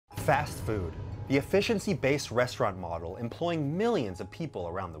Fast food, the efficiency-based restaurant model employing millions of people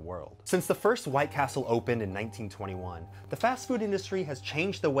around the world. Since the first White Castle opened in 1921, the fast food industry has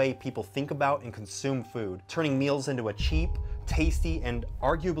changed the way people think about and consume food, turning meals into a cheap, tasty, and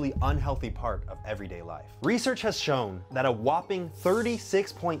arguably unhealthy part of everyday life. Research has shown that a whopping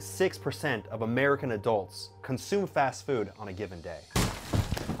 36.6% of American adults consume fast food on a given day.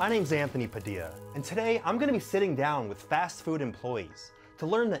 My name's Anthony Padilla, and today I'm going to be sitting down with fast food employees to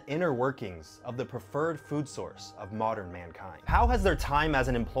learn the inner workings of the preferred food source of modern mankind. How has their time as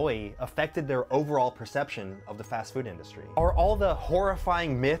an employee affected their overall perception of the fast food industry? Are all the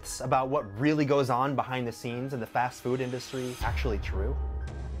horrifying myths about what really goes on behind the scenes in the fast food industry actually true?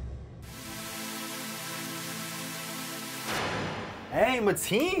 Hey,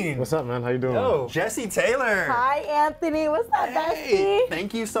 Maclean! What's up, man? How you doing? Yo, Jessy Taylor! Hi, Anthony. What's up, Hey, bestie?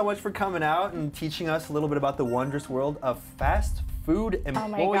 thank you so much for coming out and teaching us a little bit about the wondrous world of fast food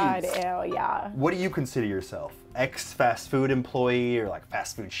employees. Oh my God, ew, yeah. What do you consider yourself? Ex-fast food employee or like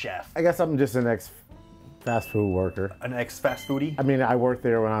fast food chef? I guess I'm just an ex-fast food worker. An ex-fast foodie? I mean, I worked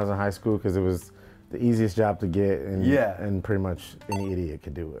there when I was in high school because it was the easiest job to get, and and pretty much any idiot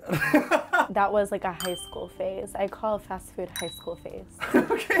could do it. That was like a high school phase. I call fast food high school phase.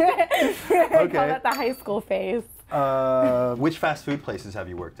 Okay. I call that the high school phase. Which fast food places have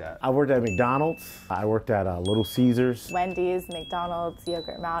you worked at? I worked at McDonald's. I worked at Little Caesars. Wendy's, McDonald's,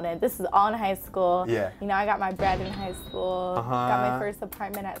 Yogurt Mountain. This is all in high school. Yeah. You know, I got my bread in high school. Got my first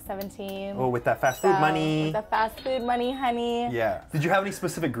apartment at 17. Oh, with that fast food money. With the fast food money, honey. Yeah. Did you have any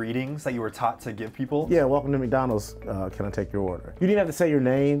specific greetings that you were taught to give people? Yeah, welcome to McDonald's. Can I take your order? You didn't have to say your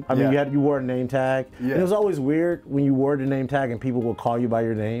name. I mean, you wore a name tag. Yeah. And it was always weird when you wore the name tag and people would call you by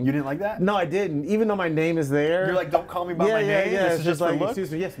your name. You didn't like that? No, I didn't. Even though my name is there. You're like, don't call me by my name. Yeah, this is just like, excuse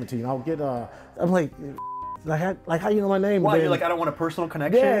me, yes, Maclean. I'll get. I'm like how you know my name? Why? You're like, I don't want a personal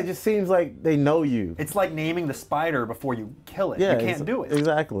connection? Yeah, it just seems like they know you. It's like naming the spider before you kill it. Yeah, you can't do it.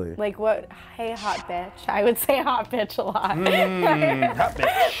 Exactly. Like what? Hey, hot bitch. I would say hot bitch a lot. Hot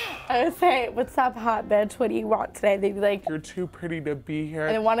bitch. I would say, what's up, hot bitch? What do you want today? They'd be like, you're too pretty to be here.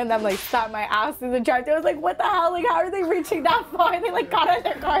 and then one of them like slapped my ass in the drive-thru. I was like, what the hell? Like, how are they reaching that far? And they like got out of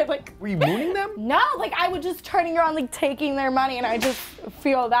their car. Like, were you mooning them? No, like I was just turning around, like taking their money, and I just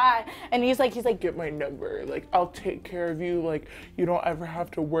feel that. And he's like, get my number. Like, I'll take care of you. Like, you don't ever have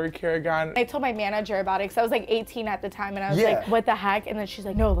to work here again. I told my manager about it because I was like 18 at the time, and I was like, what the heck? And then she's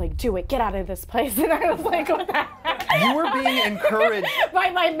like, no, like do it. Get out of this place. And I was like, what the heck? You were being encouraged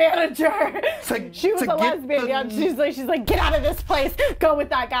by my manager. She was a lesbian. Yeah, she's like, get out of this place. Go with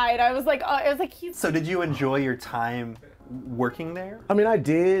that guy. And I was like, oh, it was like he's. So did you enjoy your time working there? I mean, I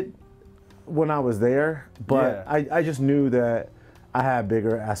did when I was there, but I just knew that I had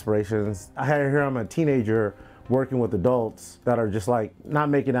bigger aspirations. Here I'm a teenager working with adults that are just like not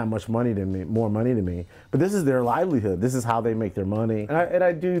making that much money to me, more money to me, but this is their livelihood. This is how they make their money. And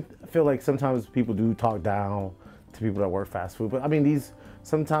I do feel like sometimes people do talk down to people that work fast food, but I mean,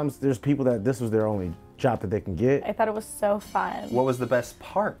 sometimes there's people that this was their only job that they can get. I thought it was so fun. What was the best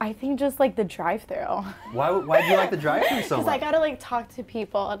part? I think just like the drive-thru. Why do you like the drive-thru so much? Because I gotta like talk to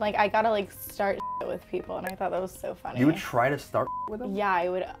people and like I gotta like start with people, and I thought that was so funny. You would try to start with them? Yeah, I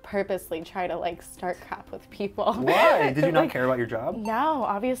would purposely try to like start crap with people. Why? Did you not care about your job? No,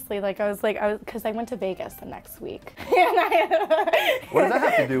 obviously. Like I was because I went to Vegas the next week. What does that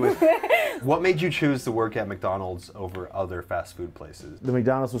have to do with? What made you choose to work at McDonald's over other fast food places? The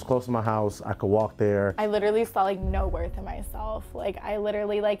McDonald's was close to my house. I could walk there. I literally saw like no worth in myself. Like I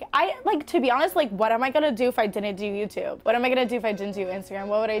literally to be honest, like what am I gonna do if I didn't do YouTube? What am I gonna do if I didn't do Instagram?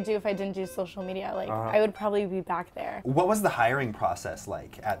 What would I do if I didn't do social media? Like I would probably be back there. What was the hiring process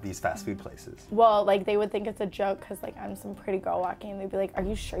like at these fast food places? Well, like they would think it's a joke because like I'm some pretty girl walking. They'd be like, are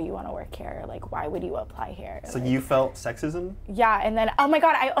you sure you want to work here? Like why would you apply here? So like, you felt sexism? Yeah, and then oh my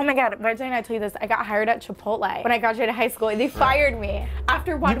god, why didn't I tell you this? I got hired at Chipotle when I graduated high school, and they fired me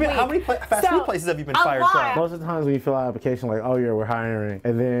after 1 week. How many fast food places have you been fired from? Most of the times when you fill out an application like, oh yeah, we're hiring,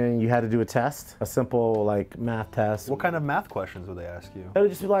 and then you had to do a test, a simple like math test. What kind of math questions would they ask you? It would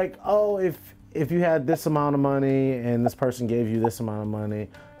just be like, oh, if you had this amount of money and this person gave you this amount of money,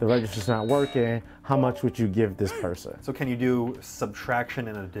 the register's not working, how much would you give this person? So can you do subtraction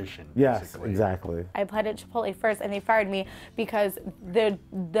and addition? Yes, basically? exactly. I applied at Chipotle first, and they fired me because the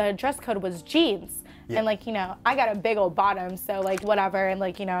dress code was jeans. Yeah. And like, you know, I got a big old bottom, so like whatever, and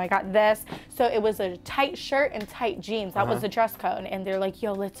like, you know, I got this. So it was a tight shirt and tight jeans. That was the dress code. And they're like,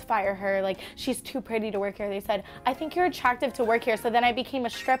 yo, let's fire her. Like, she's too pretty to work here. They said, I think you're attractive to work here. So then I became a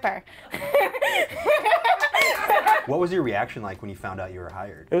stripper. What was your reaction like when you found out you were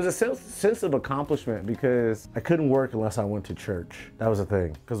hired? It was a sense of accomplishment because I couldn't work unless I went to church. That was the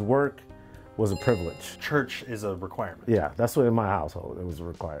thing, because work was a privilege. Church is a requirement. Yeah, that's what in my household, it was a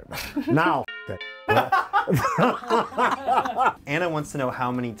requirement. Now, that. Anna wants to know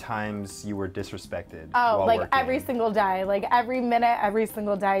how many times you were disrespected. Oh, while like working. every single day, like every minute, every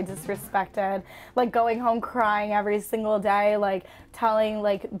single day, disrespected. Like going home crying every single day, like telling,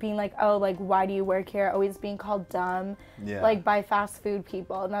 like being like, oh, like why do you work here? Always being called dumb, like by fast food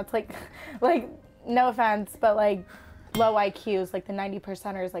people, and that's like no offense, but like low IQs, like the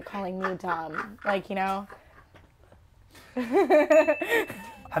 90%ers, like calling me dumb, like you know.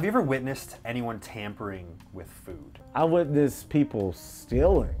 Have you ever witnessed anyone tampering with food? I witnessed people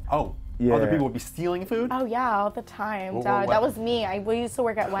stealing. Oh, yeah. Other people would be stealing food? Oh yeah, all the time. Well, That was me. We used to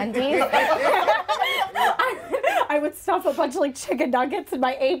work at Wendy's. I would stuff a bunch of like chicken nuggets in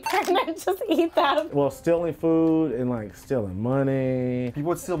my apron and just eat them. Well, stealing food and like stealing money.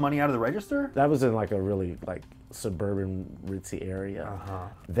 People would steal money out of the register? That was in like a really like suburban ritzy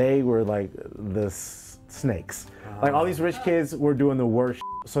area. They were like the snakes. Like all these rich kids were doing the worst.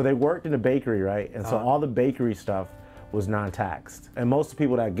 So they worked in a bakery, right? And so all the bakery stuff was non-taxed. And most of the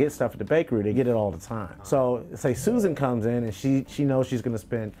people that get stuff at the bakery, they get it all the time. So say Susan comes in and she knows she's gonna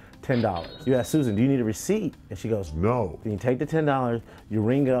spend $10. You ask Susan, do you need a receipt? And she goes, no. Then you take the $10, you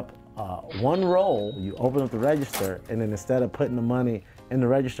ring up one roll, you open up the register, and then instead of putting the money in the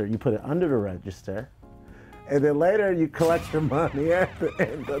register, you put it under the register. And then later you collect your money at the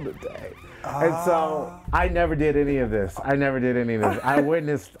end of the day. And so I never did any of this. I I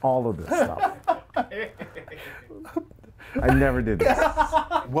witnessed all of this stuff. I never did this.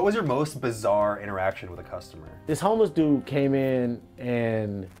 What was your most bizarre interaction with a customer? This homeless dude came in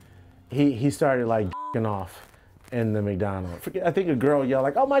and he started like off in the McDonald's. I think a girl yelled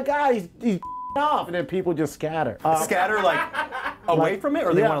like, oh my God, he's off. And then people just scatter. Scatter like away from it,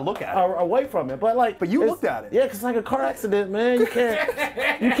 or they want to look at it? Away from it, but you looked at it. Yeah, because it's like a car accident, man. You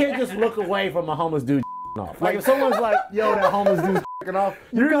can't just look away from a homeless dude off. Like if someone's like, yo, that homeless dude's off,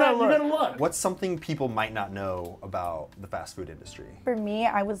 you're gonna look. What's something people might not know about the fast food industry? For me,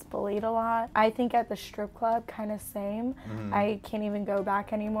 I was bullied a lot. I think at the strip club, kind of same. I can't even go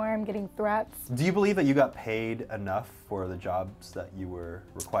back anymore. I'm getting threats. Do you believe that you got paid enough for the jobs that you were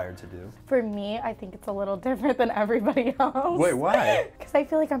required to do? For me, I think it's a little different than everybody else. Wait, why? Because I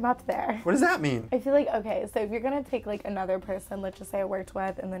feel like I'm up there. What does that mean? I feel like, okay, so if you're gonna take like another person, let's just say I worked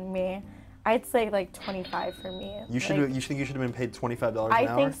with, and then me, I'd say like 25 for me. You think you should have been paid $25 an hour? I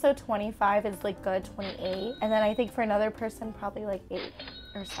think so. 25 is like good. 28, and then I think for another person probably like 8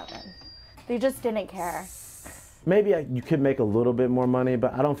 or 7. They just didn't care. Maybe you could make a little bit more money,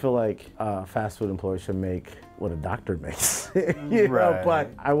 but I don't feel like fast food employees should make what a doctor makes. You know? But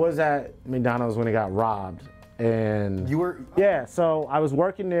I was at McDonald's when it got robbed. And you were? Yeah, so I was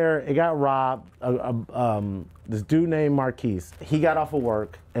working there, it got robbed. This dude named Marquise, he got off of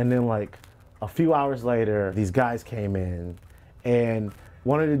work, and then like a few hours later, these guys came in, and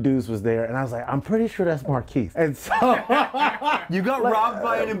one of the dudes was there, and I was like, I'm pretty sure that's Marquise. And so you got robbed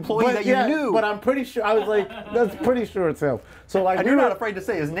by an employee that you knew. But I'm pretty sure, I was like, that's pretty sure it's him. So like, and you're not afraid to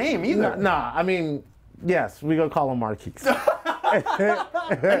say his name either. Nah, I mean, yes, we gonna call him Marquise.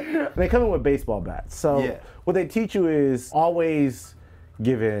 They come in with baseball bats. So what they teach you is always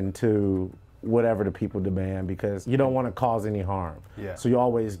give in to whatever the people demand, because you don't want to cause any harm. Yeah. So you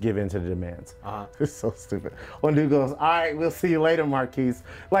always give in to the demands. It's so stupid. One dude goes, all right, we'll see you later, Marquise.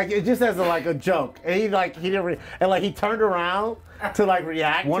 Like, it just as a joke. And he turned around to like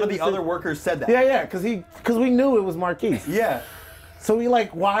react. One of the other workers said that. Yeah, because we knew it was Marquise. Yeah. So we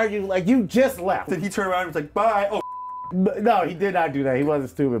like, why are you, like, you just left. Did he turn around and was like, bye? Oh. No, he did not do that. He wasn't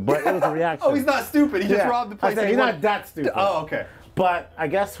stupid, but it was a reaction. Oh, he's not stupid. He just robbed the place. I said, he's not that stupid. Oh, okay. But I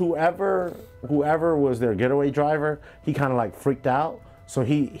guess whoever was their getaway driver, he kind of like freaked out, so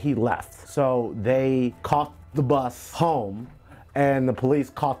he left. So they caught the bus home, and the police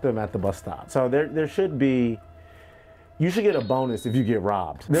caught them at the bus stop. So there should be. You should get a bonus if you get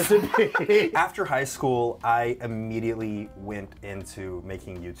robbed. There should be. After high school, I immediately went into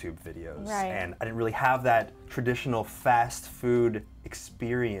making YouTube videos. Right. And I didn't really have that traditional fast food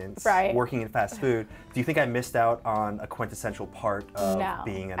experience working in fast food. Do you think I missed out on a quintessential part of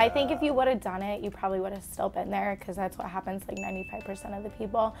being in I think if you would have done it, you probably would have still been there, because that's what happens like 95% of the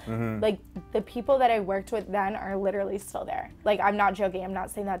people. Like the people that I worked with then are literally still there. Like, I'm not joking. I'm not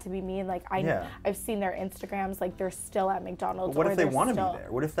saying that to be mean. Like, I've seen their Instagrams, like they're still at McDonald's. But what if they want to be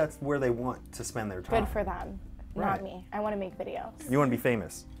there? What if that's where they want to spend their time? Good for them, not me. I want to make videos. You want to be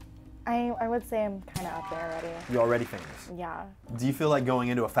famous? I would say I'm kind of up there already. You're already famous. Yeah. Do you feel like going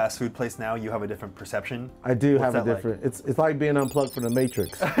into a fast food place now, you have a different perception? I do What's have a that different. It's like being unplugged from the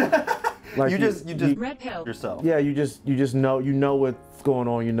Matrix. Like you just red pill yourself. Yeah, you just know what's going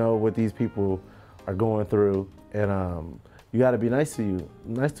on. You know what these people are going through, and you got to be nice to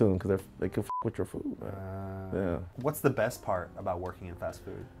them because they can f with your food. Yeah. What's the best part about working in fast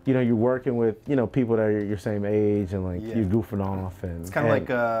food? You know, you're working with people that are your same age, and like you're goofing off, and it's kind of like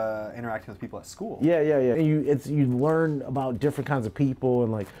interacting with people at school. Yeah. And you learn about different kinds of people,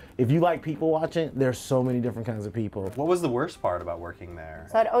 and like if you like people watching, there's so many different kinds of people. What was the worst part about working there?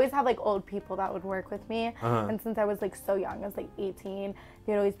 So I'd always have like old people that would work with me, and since I was like so young, I was like 18,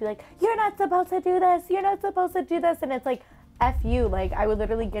 they'd always be like, "You're not supposed to do this. You're not supposed to do this," and it's like, F you. Like, I would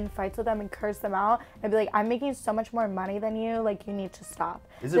literally get in fights with them and curse them out. I'd be like, I'm making so much more money than you. Like, you need to stop.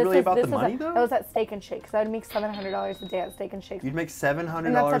 Is it really about the money, though? I was at Steak and Shake, so I'd make $700 a day at Steak and Shake. You'd make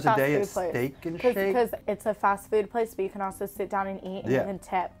 $700 a day at Steak and Shake? Because it's a fast food place, but you can also sit down and eat and even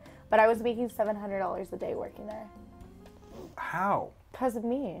tip. But I was making $700 a day working there. How? Because of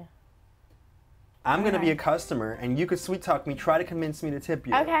me. I'm going to be a customer, and you could sweet talk me, try to convince me to tip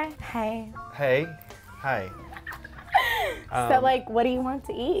you. Okay. Hey. Hey. Hi. So, like, what do you want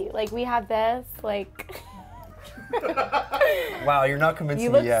to eat? Like, we have this, like... Wow, you're not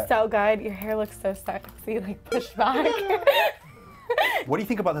convincing me yet. You look so good. Your hair looks so sexy, like, pushed back. What do you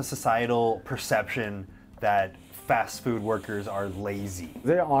think about the societal perception that fast food workers are lazy?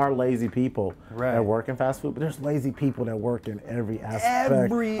 There are lazy people that work in fast food, but there's lazy people that work in every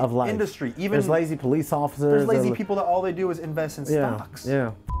aspect of life. Industry. Even there's lazy police officers. There's lazy people that all they do is invest in stocks. Yeah,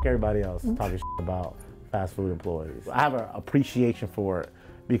 F everybody else talking shit about fast food employees. I have an appreciation for it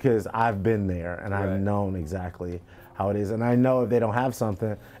because I've been there and I've known exactly how it is. And I know if they don't have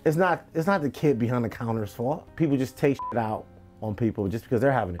something, it's not the kid behind the counter's fault. People just take shit out on people just because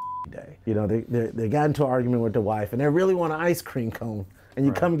they're having a day. You know, they got into an argument with their wife and they really want an ice cream cone. And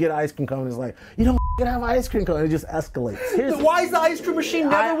you come get an ice cream cone and it's like, you don't have an ice cream cone. It just escalates. Why is the ice cream machine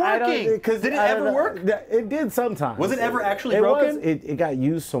never working? Did it ever work? It did sometimes. Was it ever actually broken? It got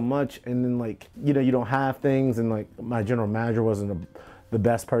used so much, and then like, you don't have things, and like my general manager wasn't the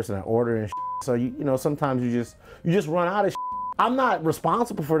best person at ordering shit. So you know, sometimes you just run out of shit. I'm not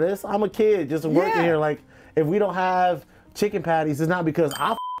responsible for this. I'm a kid just working here. Like, if we don't have chicken patties, it's not because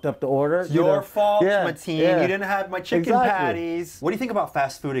I up the order. It's your fault, Mateen. You didn't have my chicken patties. What do you think about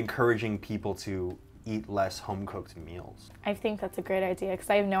fast food encouraging people to eat less home-cooked meals? I think that's a great idea because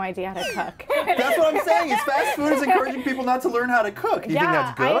I have no idea how to cook. That's what I'm saying. Is fast food is encouraging people not to learn how to cook. Do you think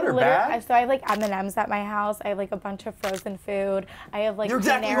that's good or bad? So I have like M&Ms at my house. I have like a bunch of frozen food. I have like You're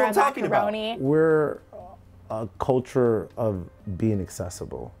exactly what I'm talking macaroni. about. We're a culture of being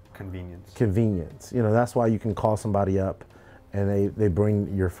accessible. Convenience. You know, that's why you can call somebody up and they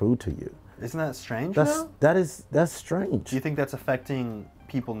bring your food to you. Isn't that strange? That's strange. Do you think that's affecting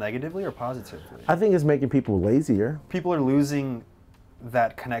people negatively or positively? I think it's making people lazier. People are losing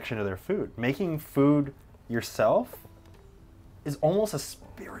that connection to their food. Making food yourself is almost a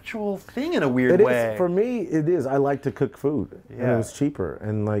spiritual thing in a weird way. For me, it is. I like to cook food. And it was cheaper.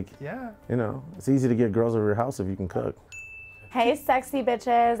 And like, you know, it's easy to get girls over your house if you can cook. Hey, sexy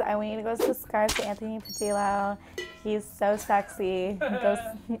bitches. I want you to go subscribe to Anthony Padilla. He's so sexy.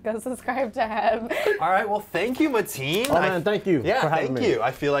 Go subscribe to him. All right, well, thank you, Mateen. Oh, man, thank you for having me. Thank you.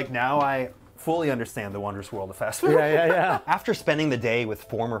 I feel like now I fully understand the wondrous world of fast food. Yeah. After spending the day with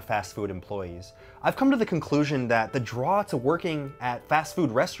former fast food employees, I've come to the conclusion that the draw to working at fast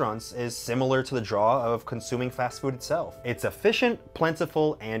food restaurants is similar to the draw of consuming fast food itself. It's efficient,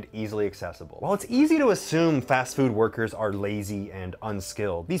 plentiful, and easily accessible. While it's easy to assume fast food workers are lazy and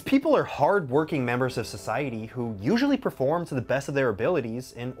unskilled, these people are hard-working members of society who usually perform to the best of their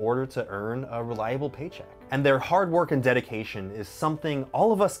abilities in order to earn a reliable paycheck. And their hard work and dedication is something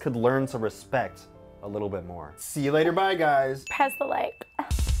all of us could learn to respect a little bit more. See you later, bye guys. Press the like.